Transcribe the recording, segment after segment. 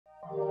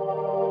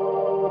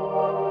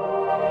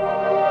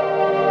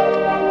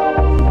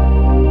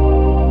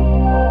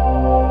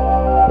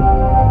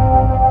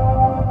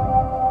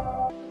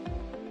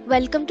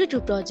Welcome to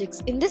True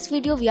Projects. In this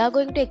video, we are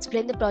going to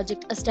explain the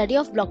project A Study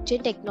of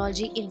Blockchain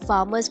Technology in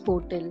Farmers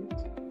Portal.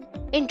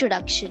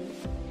 Introduction.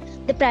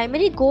 The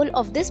primary goal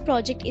of this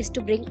project is to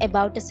bring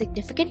about a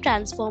significant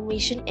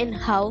transformation in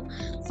how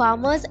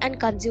farmers and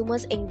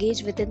consumers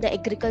engage within the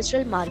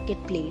agricultural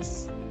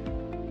marketplace.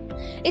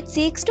 It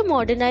seeks to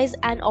modernize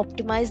and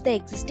optimize the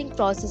existing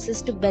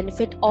processes to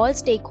benefit all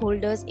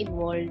stakeholders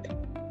involved.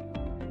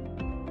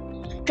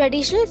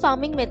 Traditional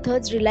farming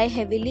methods rely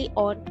heavily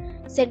on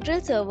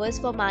central servers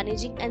for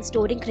managing and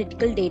storing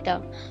critical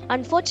data.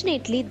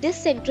 Unfortunately, this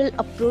central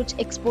approach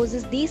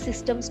exposes these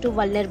systems to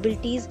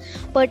vulnerabilities,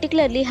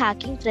 particularly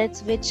hacking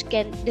threats which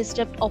can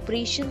disrupt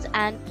operations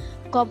and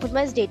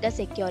compromise data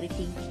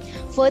security.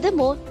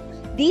 Furthermore,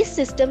 these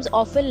systems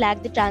often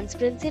lack the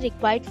transparency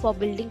required for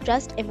building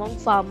trust among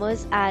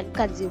farmers and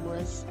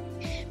consumers.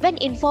 When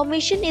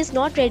information is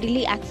not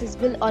readily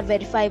accessible or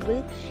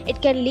verifiable,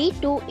 it can lead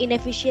to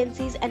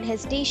inefficiencies and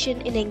hesitation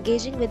in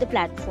engaging with the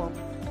platform.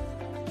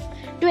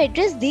 To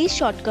address these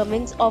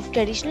shortcomings of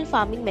traditional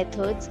farming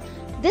methods,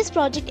 this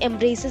project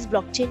embraces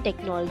blockchain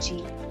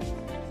technology.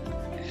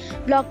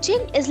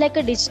 Blockchain is like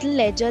a digital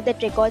ledger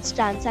that records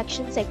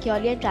transactions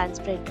securely and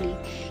transparently.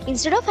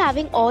 Instead of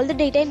having all the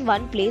data in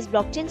one place,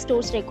 blockchain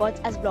stores records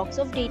as blocks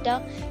of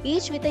data,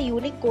 each with a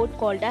unique code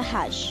called a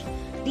hash.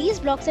 These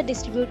blocks are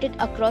distributed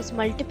across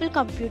multiple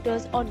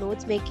computers or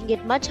nodes, making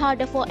it much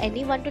harder for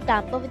anyone to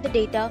tamper with the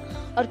data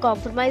or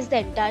compromise the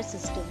entire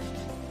system.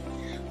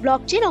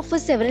 Blockchain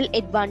offers several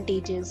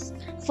advantages.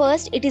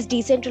 First, it is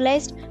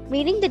decentralized,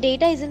 meaning the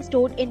data isn't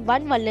stored in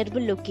one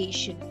vulnerable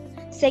location.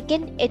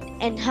 Second, it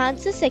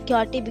enhances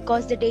security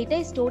because the data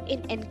is stored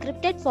in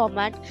encrypted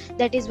format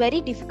that is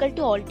very difficult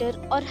to alter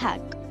or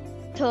hack.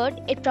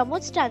 Third, it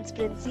promotes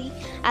transparency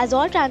as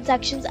all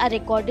transactions are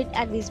recorded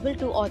and visible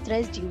to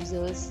authorized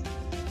users.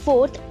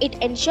 Fourth,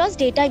 it ensures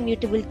data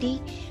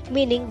immutability,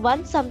 meaning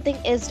once something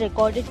is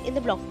recorded in the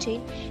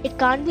blockchain, it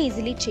can't be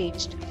easily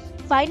changed.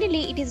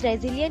 Finally, it is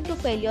resilient to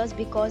failures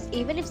because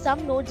even if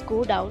some nodes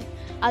go down,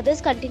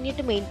 others continue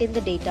to maintain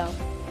the data.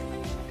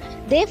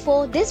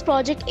 Therefore, this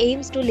project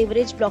aims to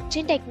leverage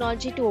blockchain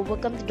technology to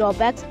overcome the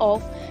drawbacks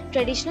of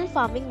traditional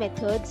farming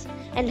methods,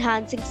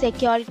 enhancing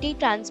security,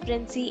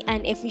 transparency,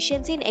 and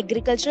efficiency in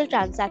agricultural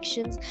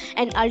transactions,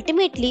 and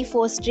ultimately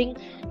fostering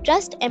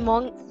trust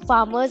among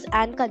farmers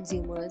and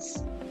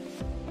consumers.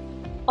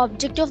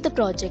 Objective of the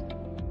project.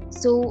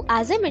 So,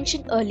 as I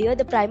mentioned earlier,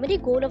 the primary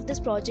goal of this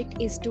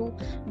project is to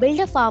build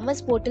a farmers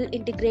portal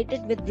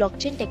integrated with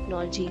blockchain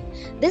technology.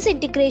 This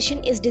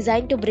integration is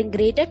designed to bring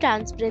greater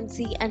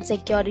transparency and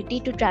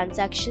security to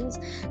transactions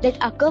that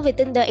occur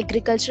within the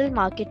agricultural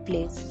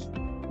marketplace.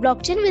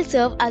 Blockchain will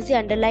serve as the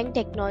underlying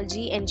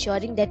technology,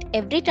 ensuring that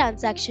every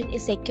transaction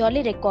is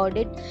securely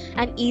recorded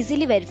and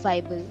easily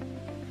verifiable.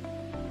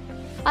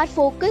 Our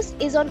focus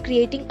is on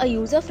creating a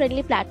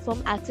user-friendly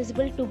platform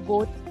accessible to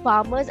both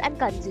farmers and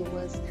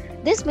consumers.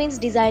 This means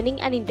designing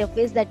an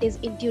interface that is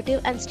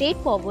intuitive and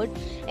straightforward,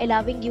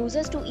 allowing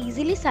users to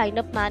easily sign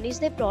up, manage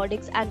their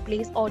products, and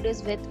place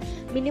orders with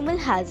minimal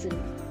hassle.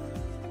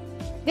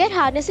 We are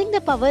harnessing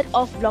the power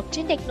of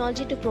blockchain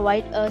technology to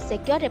provide a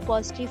secure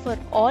repository for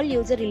all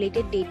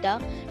user-related data,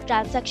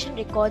 transaction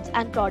records,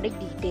 and product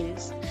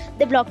details.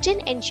 The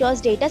blockchain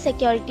ensures data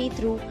security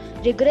through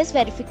rigorous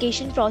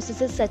verification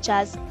processes such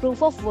as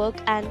proof of work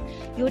and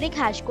unique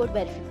hash code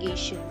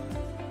verification.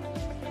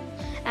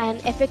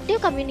 And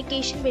effective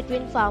communication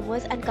between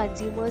farmers and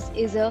consumers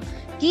is a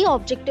key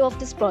objective of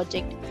this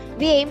project.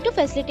 We aim to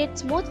facilitate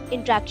smooth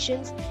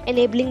interactions,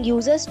 enabling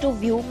users to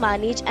view,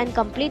 manage, and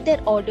complete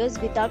their orders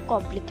without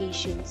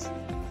complications.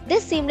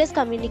 This seamless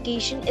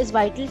communication is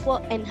vital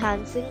for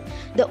enhancing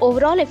the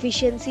overall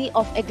efficiency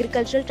of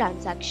agricultural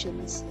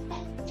transactions.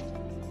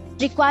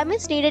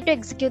 Requirements needed to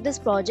execute this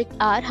project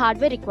are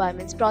hardware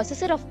requirements: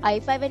 processor of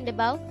i5 and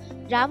above,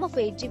 RAM of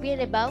 8GB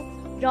and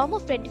above, ROM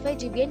of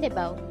 25GB and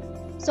above.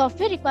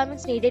 Software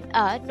requirements needed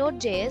are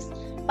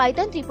Node.js,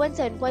 Python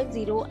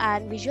 3.7.0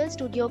 and Visual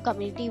Studio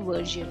Community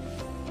version.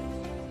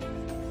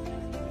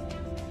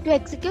 To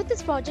execute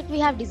this project, we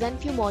have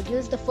designed few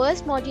modules. The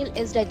first module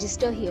is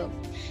Register Here.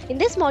 In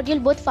this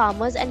module, both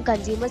farmers and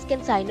consumers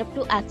can sign up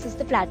to access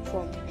the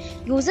platform.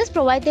 Users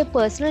provide their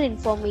personal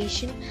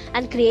information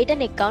and create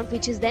an account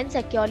which is then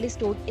securely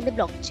stored in the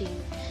blockchain.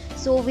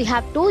 So we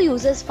have two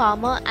users,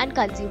 farmer and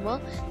consumer.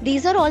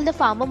 These are all the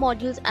farmer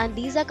modules and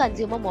these are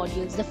consumer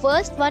modules. The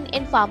first one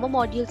in farmer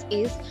modules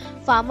is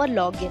Farmer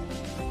Login.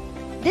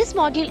 This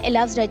module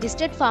allows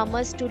registered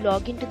farmers to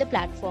log into the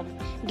platform,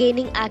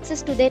 gaining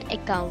access to their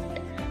account.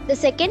 The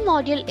second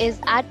module is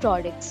Add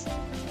Products.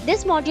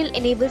 This module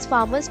enables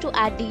farmers to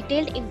add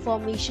detailed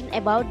information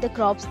about the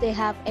crops they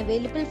have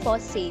available for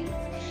sale,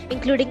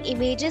 including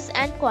images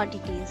and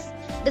quantities.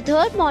 The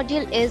third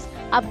module is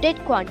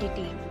Update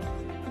Quantity.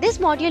 This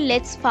module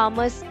lets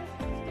farmers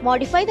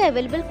modify the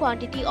available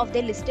quantity of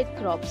their listed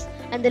crops.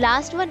 And the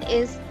last one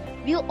is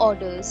View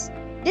Orders.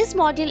 This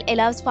module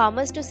allows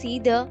farmers to see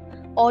the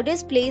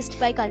orders placed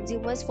by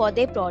consumers for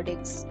their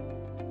products.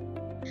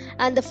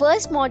 And the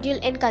first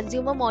module in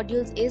consumer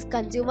modules is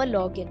Consumer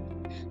Login.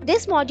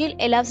 This module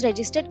allows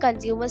registered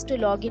consumers to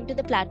log into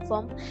the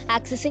platform,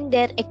 accessing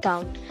their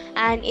account.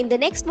 And in the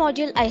next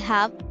module, I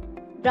have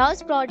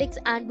Browse Products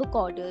and Book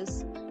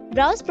Orders.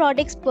 Browse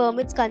Products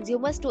permits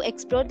consumers to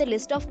explore the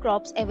list of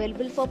crops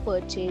available for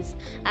purchase,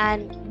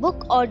 and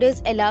Book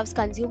Orders allows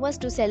consumers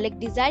to select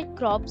desired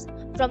crops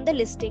from the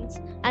listings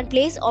and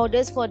place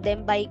orders for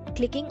them by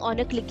clicking on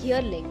a click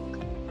here link.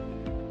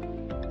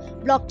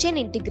 Blockchain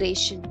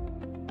integration.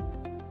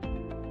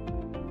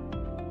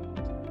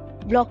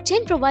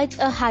 Blockchain provides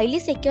a highly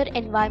secure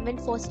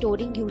environment for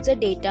storing user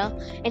data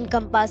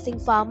encompassing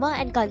farmer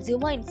and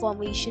consumer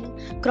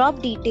information, crop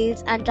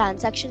details, and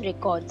transaction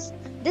records.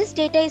 This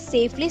data is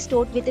safely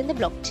stored within the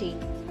blockchain.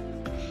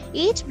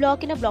 Each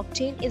block in a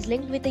blockchain is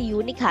linked with a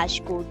unique hash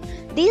code.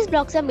 These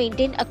blocks are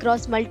maintained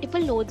across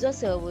multiple nodes or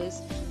servers.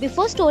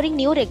 Before storing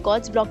new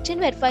records, blockchain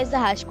verifies the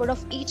hash code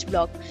of each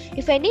block.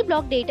 If any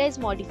block data is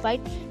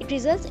modified, it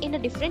results in a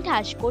different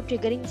hash code,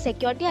 triggering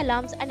security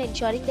alarms and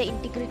ensuring the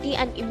integrity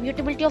and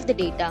immutability of the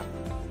data.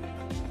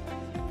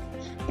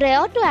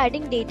 Prior to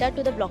adding data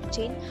to the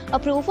blockchain, a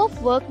proof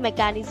of work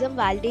mechanism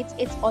validates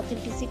its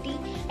authenticity,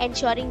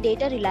 ensuring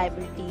data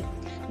reliability.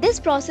 This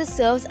process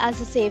serves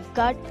as a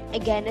safeguard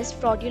against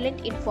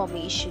fraudulent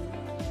information.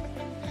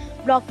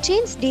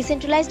 Blockchain's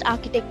decentralized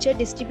architecture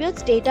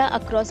distributes data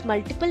across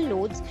multiple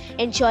nodes,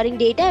 ensuring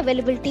data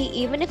availability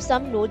even if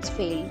some nodes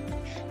fail.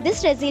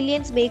 This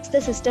resilience makes the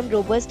system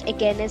robust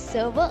against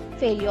server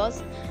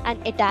failures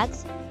and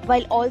attacks,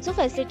 while also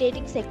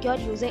facilitating secure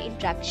user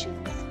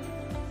interactions.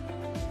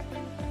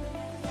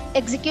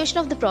 Execution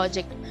of the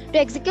project. To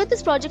execute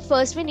this project,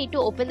 first we need to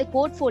open the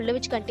code folder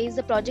which contains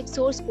the project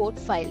source code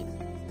file.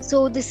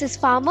 So this is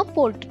Farmer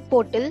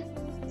Portal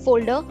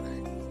folder.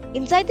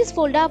 Inside this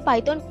folder are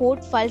Python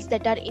code files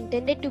that are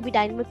intended to be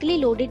dynamically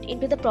loaded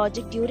into the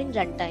project during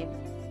runtime.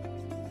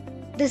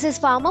 This is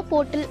Farmer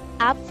Portal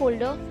app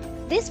folder.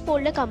 This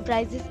folder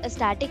comprises a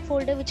static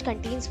folder which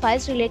contains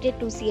files related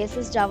to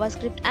CSS,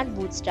 JavaScript, and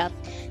Bootstrap.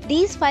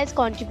 These files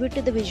contribute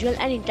to the visual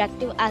and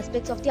interactive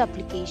aspects of the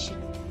application.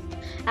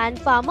 And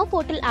Farmer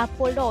Portal app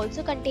folder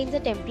also contains a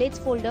templates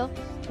folder.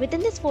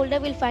 Within this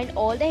folder, we'll find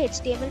all the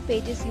HTML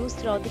pages used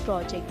throughout the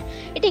project.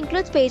 It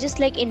includes pages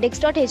like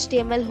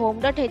index.html,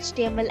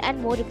 home.html,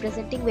 and more,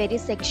 representing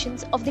various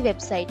sections of the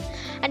website.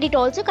 And it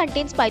also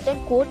contains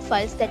Python code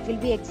files that will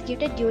be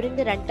executed during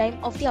the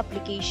runtime of the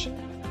application,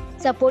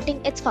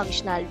 supporting its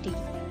functionality.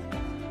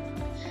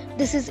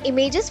 This is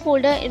Images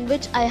folder, in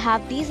which I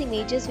have these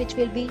images which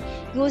will be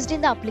used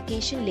in the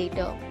application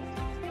later.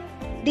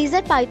 These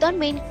are Python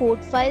main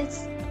code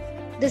files.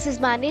 This is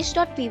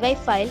manage.py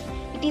file.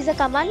 It is a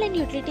command line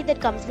utility that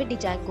comes with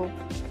Django.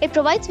 It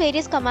provides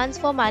various commands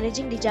for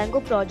managing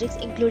Django projects,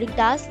 including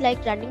tasks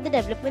like running the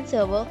development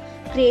server,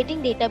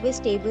 creating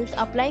database tables,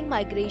 applying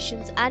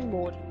migrations, and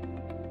more.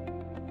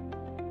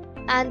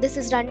 And this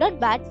is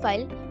run.bat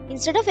file.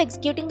 Instead of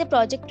executing the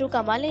project through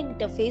command line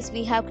interface,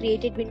 we have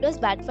created Windows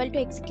bat file to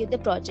execute the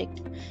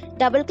project.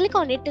 Double click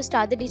on it to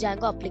start the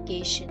Django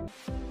application.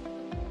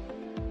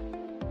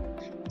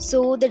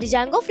 So the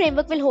Django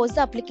framework will host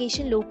the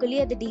application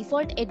locally at the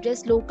default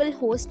address,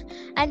 localhost,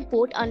 and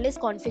port unless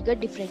configured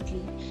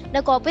differently.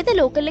 Now copy the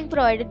local link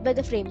provided by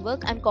the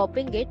framework. I'm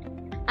copying it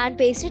and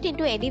paste it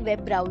into any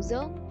web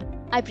browser.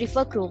 I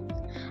prefer Chrome.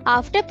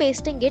 After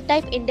pasting it,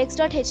 type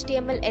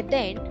index.html at the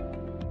end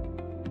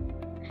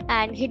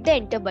and hit the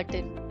enter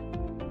button.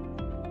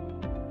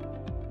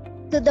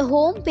 So the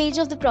home page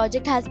of the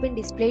project has been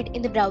displayed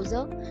in the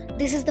browser.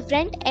 This is the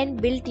front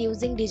end built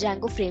using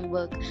Django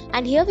framework,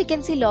 and here we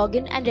can see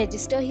login and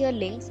register here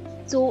links.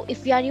 So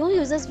if we are new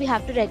users, we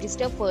have to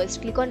register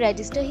first. Click on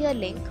register here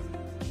link.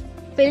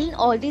 Fill in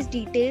all these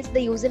details. The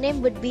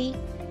username would be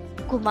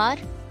Kumar.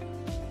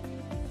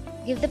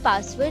 Give the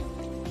password.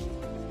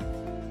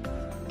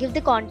 Give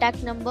the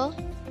contact number.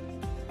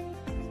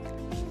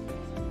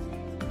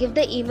 Give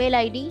the email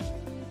ID.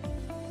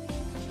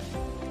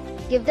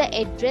 Give the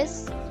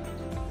address.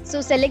 So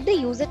select the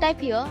user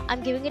type here.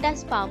 I'm giving it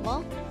as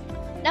farmer.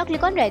 Now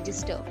click on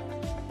register.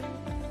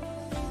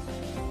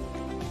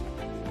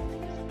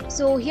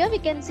 So here we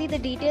can see the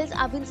details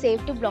have been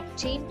saved to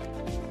blockchain,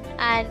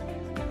 and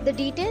the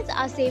details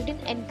are saved in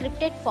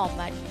encrypted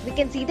format. We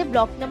can see the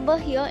block number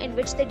here in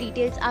which the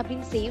details are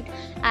being saved,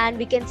 and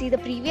we can see the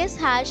previous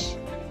hash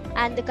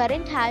and the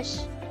current hash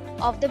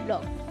of the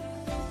block.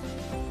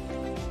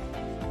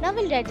 Now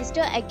we'll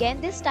register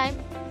again. This time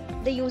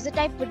the user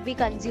type would be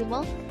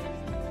consumer.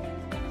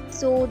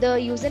 So the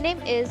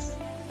username is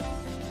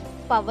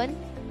Pawan.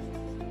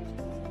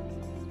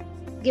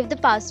 Give the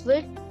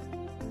password.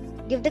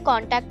 Give the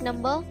contact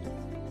number.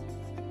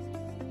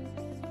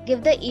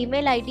 Give the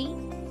email ID.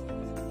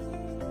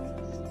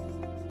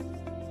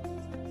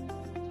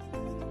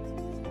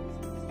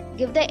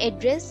 Give the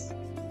address.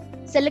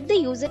 Select the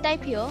user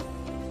type here.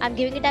 I'm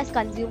giving it as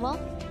consumer.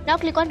 Now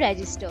click on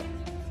register.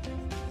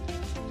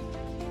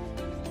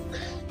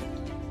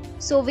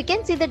 So we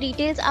can see the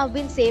details have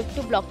been saved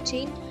to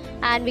blockchain,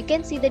 and we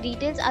can see the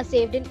details are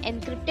saved in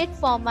encrypted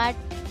format.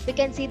 We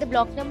can see the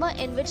block number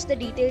in which the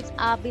details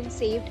are been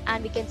saved,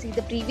 and we can see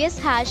the previous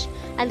hash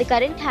and the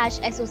current hash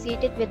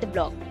associated with the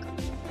block.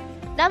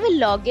 Now we'll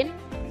log in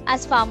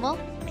as farmer.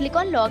 Click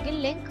on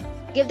login link.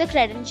 Give the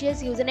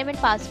credentials, username and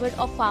password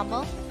of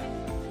farmer.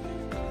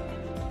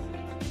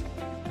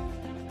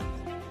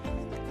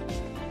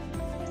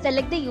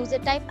 Select the user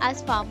type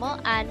as farmer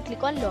and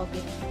click on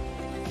login.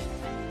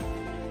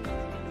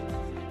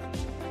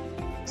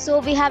 So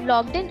we have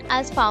logged in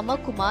as Farmer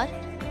Kumar,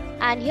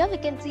 and here we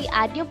can see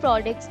add new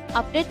products,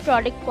 update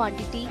product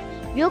quantity,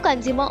 view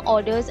consumer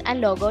orders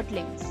and logout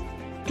links.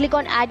 Click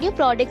on add new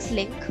products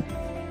link.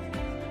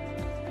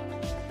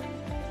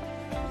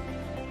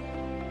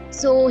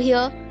 So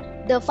here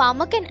the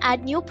farmer can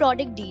add new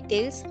product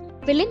details.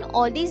 Fill in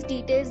all these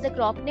details. The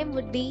crop name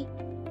would be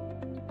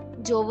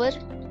Jovar.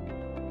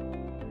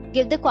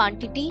 Give the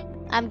quantity.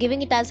 I'm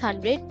giving it as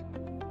 100.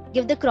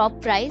 Give the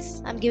crop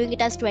price. I'm giving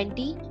it as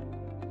 20.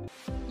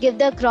 Give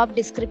the crop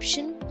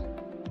description.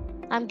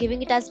 I'm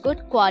giving it as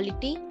good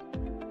quality.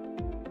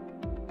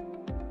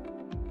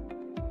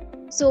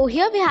 So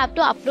here we have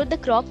to upload the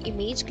crop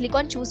image. Click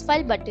on choose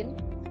file button.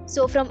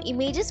 So from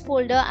images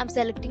folder, I'm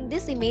selecting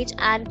this image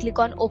and click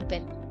on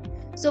open.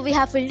 So we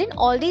have filled in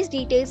all these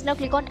details. Now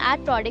click on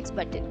add products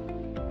button.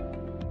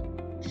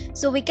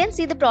 So we can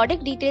see the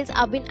product details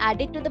have been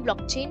added to the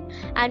blockchain,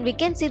 and we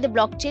can see the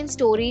blockchain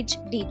storage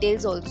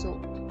details also.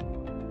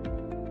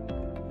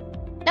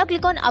 Now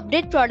click on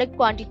update product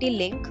quantity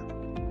link.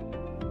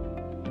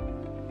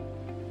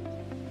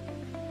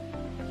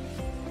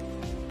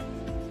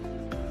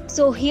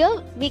 So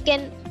here we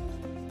can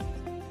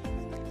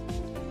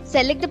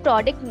select the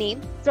product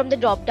name from the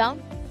drop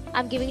down.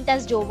 I'm giving it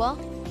as Jova.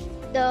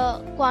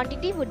 The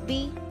quantity would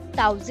be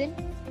 1000,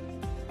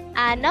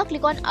 and now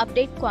click on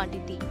update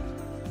quantity.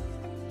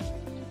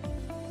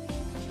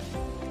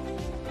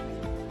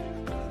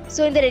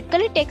 So in the red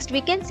color text,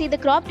 we can see the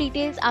crop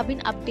details have been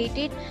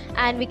updated,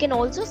 and we can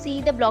also see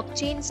the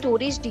blockchain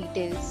storage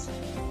details.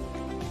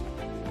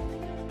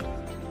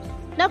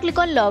 Now click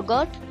on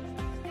logout.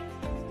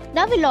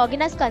 Now we log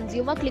in as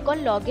consumer. Click on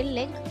login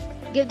link.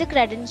 Give the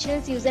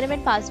credentials, username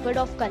and password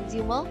of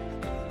consumer.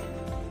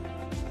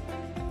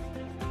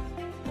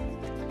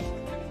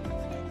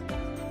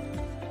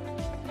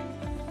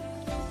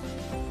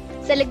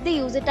 Select the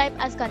user type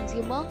as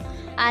consumer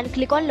and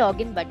click on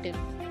login button.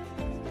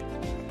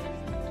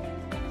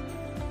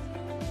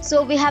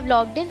 So we have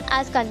logged in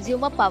as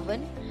consumer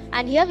Pawan,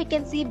 and here we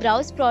can see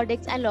browse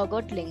products and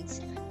logout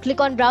links.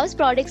 Click on browse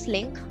products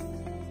link.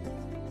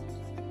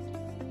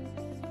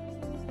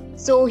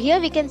 So here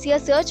we can see a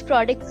search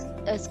products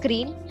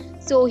screen.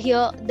 So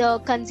here the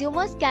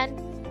consumers can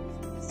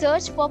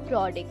search for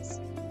products.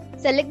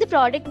 Select the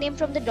product name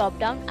from the drop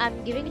down.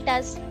 I'm giving it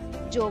as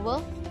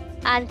Jover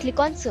and click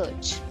on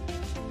search.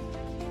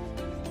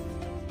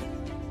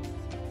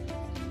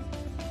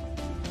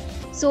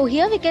 So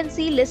here we can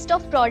see list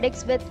of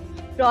products with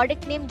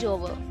product name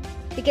Jover.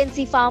 We can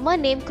see farmer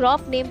name,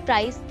 crop name,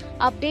 price,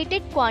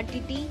 updated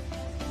quantity,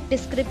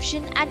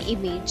 description and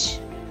image.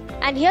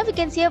 And here we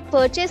can see a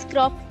purchase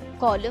crop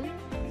column.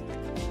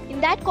 In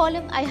that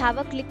column I have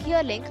a click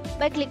here link.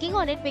 By clicking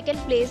on it we can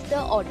place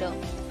the order.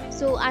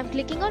 So I'm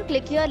clicking on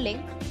click here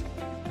link.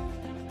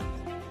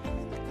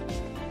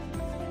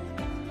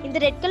 In the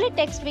red color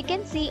text we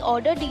can see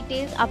order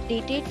details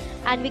updated,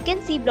 and we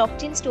can see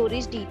blockchain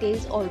storage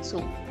details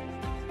also.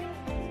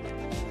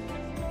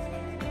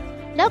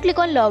 Now click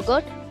on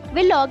logout.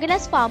 We'll log in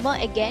as farmer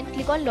again.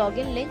 Click on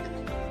login link.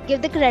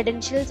 Give the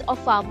credentials of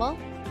farmer.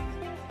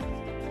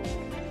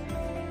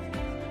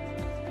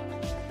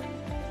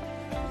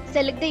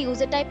 Select the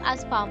user type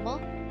as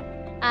farmer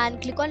and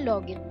click on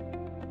login.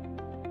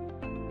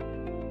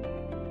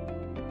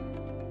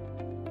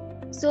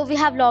 So we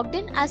have logged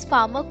in as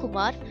Farmer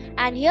Kumar,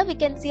 and here we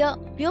can see a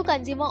view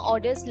consumer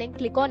orders link.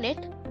 Click on it.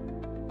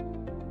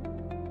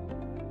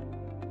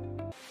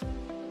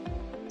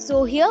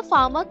 So here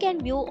farmer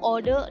can view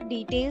order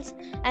details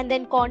and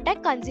then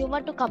contact consumer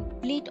to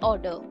complete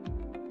order.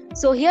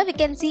 So here we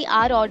can see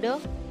our order,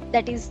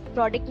 that is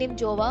product name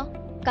Jova,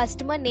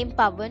 customer name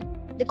Pawan,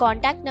 the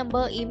contact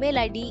number, email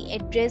ID,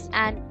 address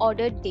and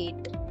order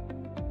date.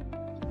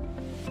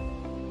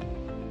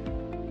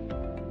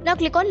 Now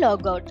click on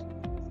logout.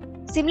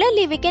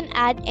 Similarly, we can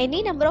add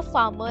any number of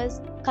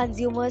farmers,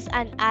 consumers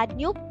and add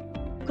new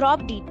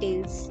crop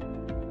details.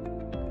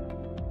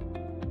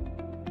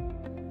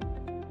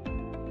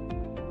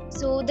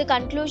 So the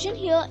conclusion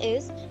here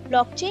is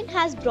blockchain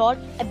has brought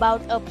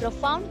about a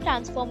profound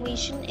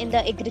transformation in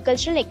the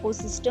agricultural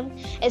ecosystem,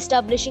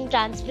 establishing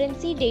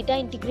transparency, data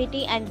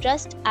integrity and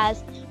trust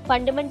as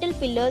fundamental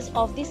pillars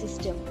of the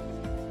system.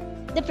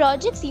 The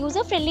project's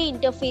user-friendly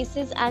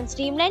interfaces and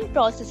streamlined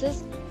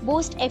processes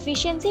boost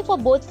efficiency for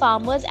both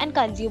farmers and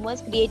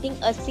consumers, creating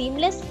a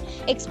seamless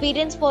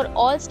experience for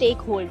all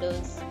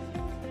stakeholders.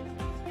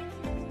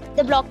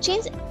 The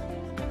blockchain's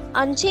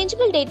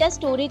unchangeable data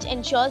storage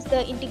ensures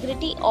the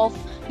integrity of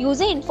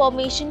user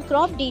information,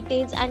 crop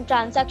details, and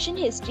transaction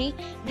history,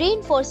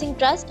 reinforcing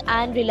trust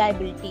and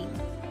reliability.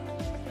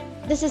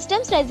 The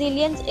system's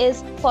resilience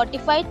is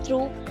fortified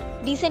through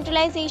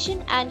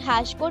decentralization and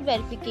hash code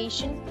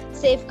verification,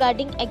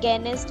 safeguarding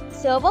against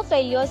server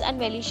failures and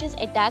malicious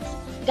attacks,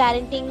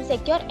 guaranteeing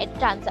secure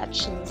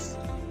transactions.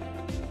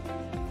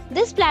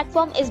 This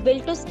platform is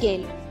built to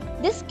scale.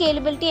 This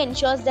scalability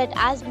ensures that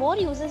as more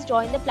users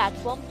join the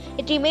platform,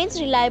 it remains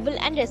reliable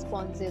and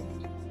responsive.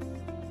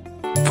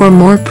 For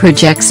more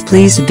projects,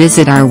 please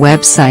visit our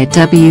website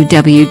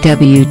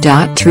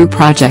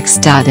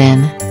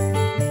www.trueprojects.in.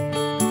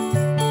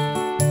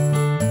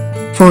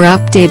 For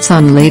updates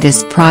on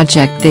latest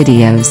project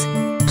videos,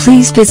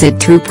 please visit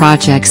True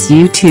Projects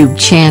YouTube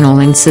channel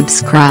and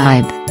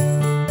subscribe.